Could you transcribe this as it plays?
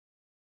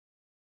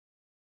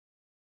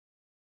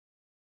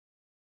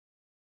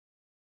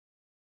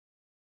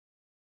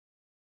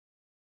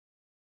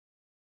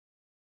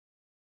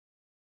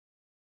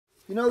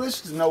You know,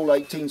 this is an old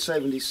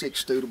 1876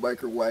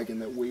 Studebaker wagon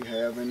that we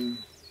have, and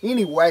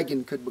any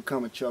wagon could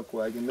become a chuck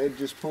wagon. They'd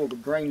just pull the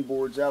grain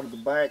boards out of the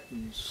back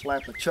and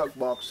slap a chuck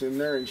box in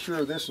there, and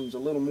sure, this one's a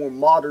little more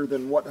modern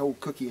than what old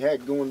Cookie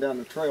had going down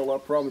the trail, I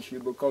promise you,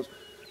 because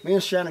me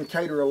and Shannon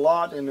cater a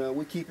lot, and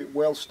we keep it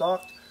well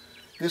stocked.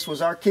 This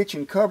was our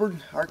kitchen cupboard,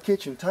 our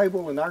kitchen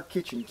table, and our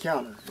kitchen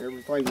counter.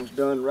 Everything was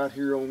done right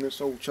here on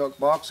this old chuck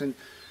box, and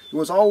it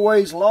was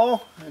always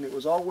law, and it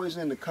was always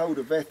in the code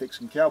of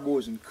ethics and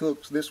cowboys and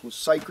cooks. This was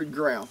sacred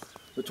ground.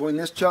 Between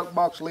this chuck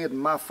box lid and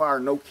my fire,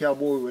 no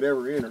cowboy would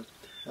ever enter.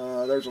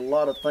 There's a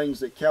lot of things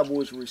that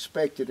cowboys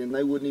respected, and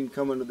they wouldn't even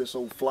come into this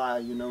old fly,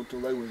 you know, till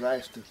they was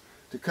asked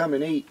to come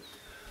and eat.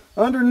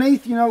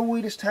 Underneath, you know,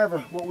 we just have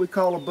what we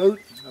call a boot,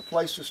 a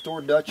place to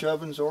store Dutch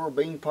ovens or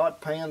bean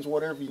pot pans,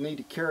 whatever you need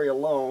to carry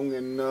along.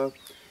 And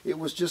it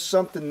was just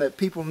something that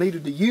people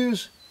needed to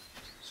use,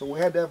 so we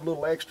had to have a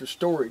little extra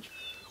storage.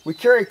 We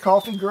carry a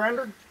coffee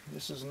grinder.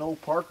 This is an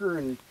old Parker,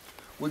 and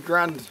we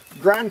grind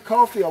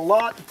coffee a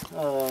lot.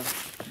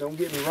 Don't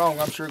get me wrong,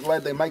 I'm sure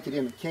glad they make it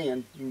in a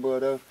can,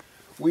 but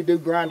we do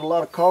grind a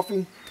lot of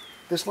coffee.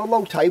 This little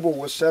old table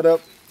was set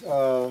up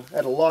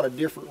at a lot of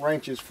different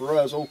ranches for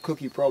us. Old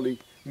Cookie probably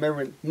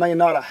may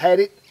not have had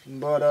it,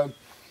 but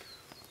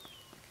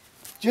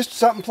just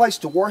something place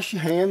to wash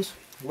your hands,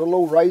 a little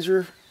old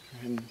razor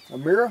and a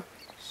mirror,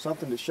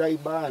 something to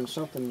shave by, and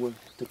something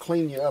to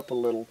clean you up a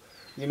little.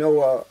 You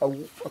know,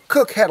 a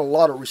cook had a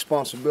lot of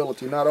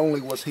responsibility. Not only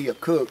was he a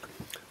cook,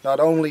 not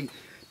only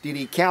did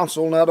he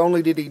counsel, not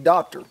only did he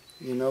doctor.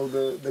 You know,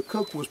 the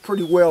cook was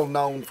pretty well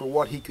known for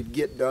what he could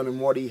get done and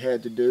what he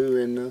had to do.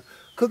 And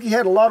Cookie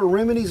had a lot of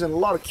remedies and a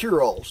lot of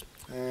cure-alls.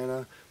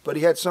 And but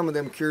he had some of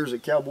them cures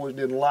that cowboys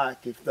didn't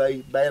like. If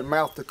they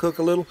bad-mouthed the cook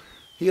a little,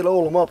 he'd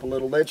oil them up a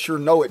little. They'd sure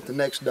know it the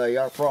next day,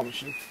 I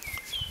promise you.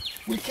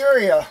 We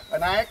carry an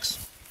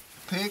axe,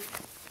 pick,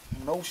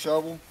 an old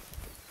shovel.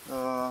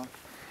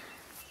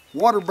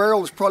 Water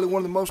barrel is probably one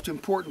of the most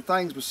important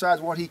things besides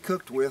what he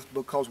cooked with,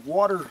 because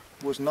water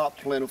was not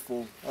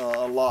plentiful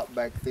a lot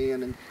back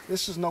then. And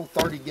this is no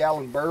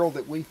 30-gallon barrel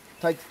that we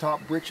take the top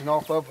breeching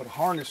off of, but a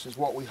harness is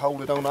what we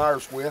hold it on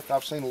ours with.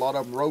 I've seen a lot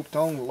of them roped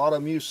on, a lot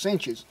of them use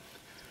cinches.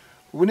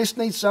 We just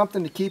need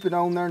something to keep it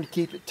on there and to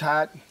keep it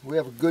tight. We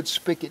have a good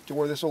spigot to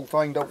where this old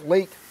thing don't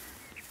leak.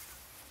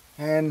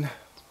 And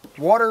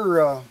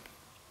water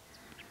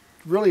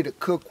really to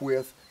cook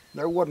with.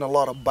 There wasn't a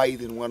lot of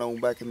bathing went on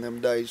back in them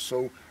days,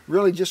 so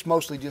really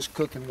mostly just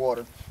cooking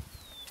water.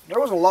 There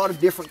was a lot of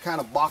different kind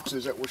of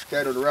boxes that were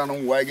scattered around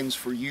on wagons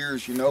for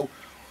years, you know.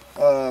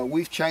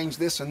 We've changed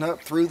this one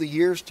up through the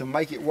years to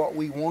make it what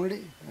we wanted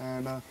it,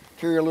 and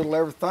carry a little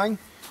everything.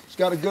 It's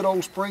got a good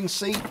old spring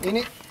seat in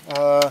it,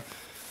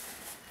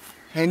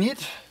 and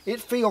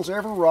it feels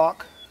every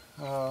rock,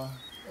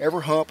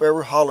 every hump,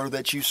 every holler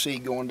that you see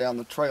going down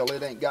the trail.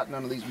 It ain't got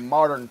none of these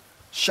modern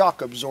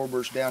shock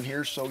absorbers down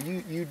here, so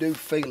you do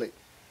feel it.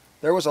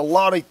 There was a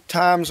lot of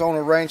times on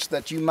a ranch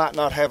that you might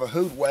not have a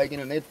hood wagon,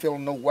 and they'd fill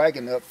no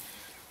wagon up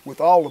with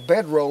all the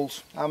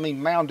bedrolls, I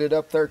mean mounded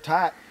up there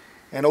tight,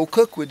 and old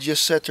Cook would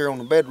just sit there on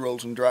the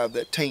bedrolls and drive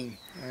that team.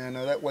 And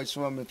that way,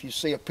 some of them, if you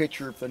see a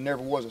picture, if there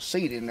never was a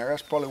seat in there,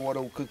 that's probably what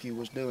old Cookie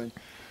was doing.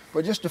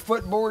 But just a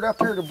footboard up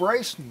here to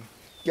brace, and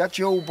got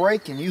your old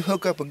brake, and you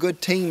hook up a good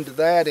team to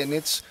that, and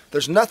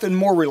there's nothing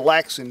more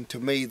relaxing to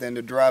me than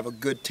to drive a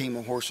good team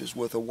of horses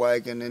with a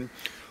wagon. And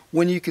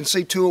when you can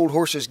see two old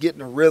horses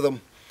getting a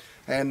rhythm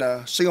and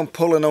see them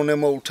pulling on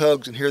them old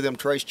tugs and hear them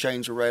trace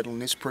chains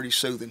rattling, it's pretty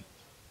soothing.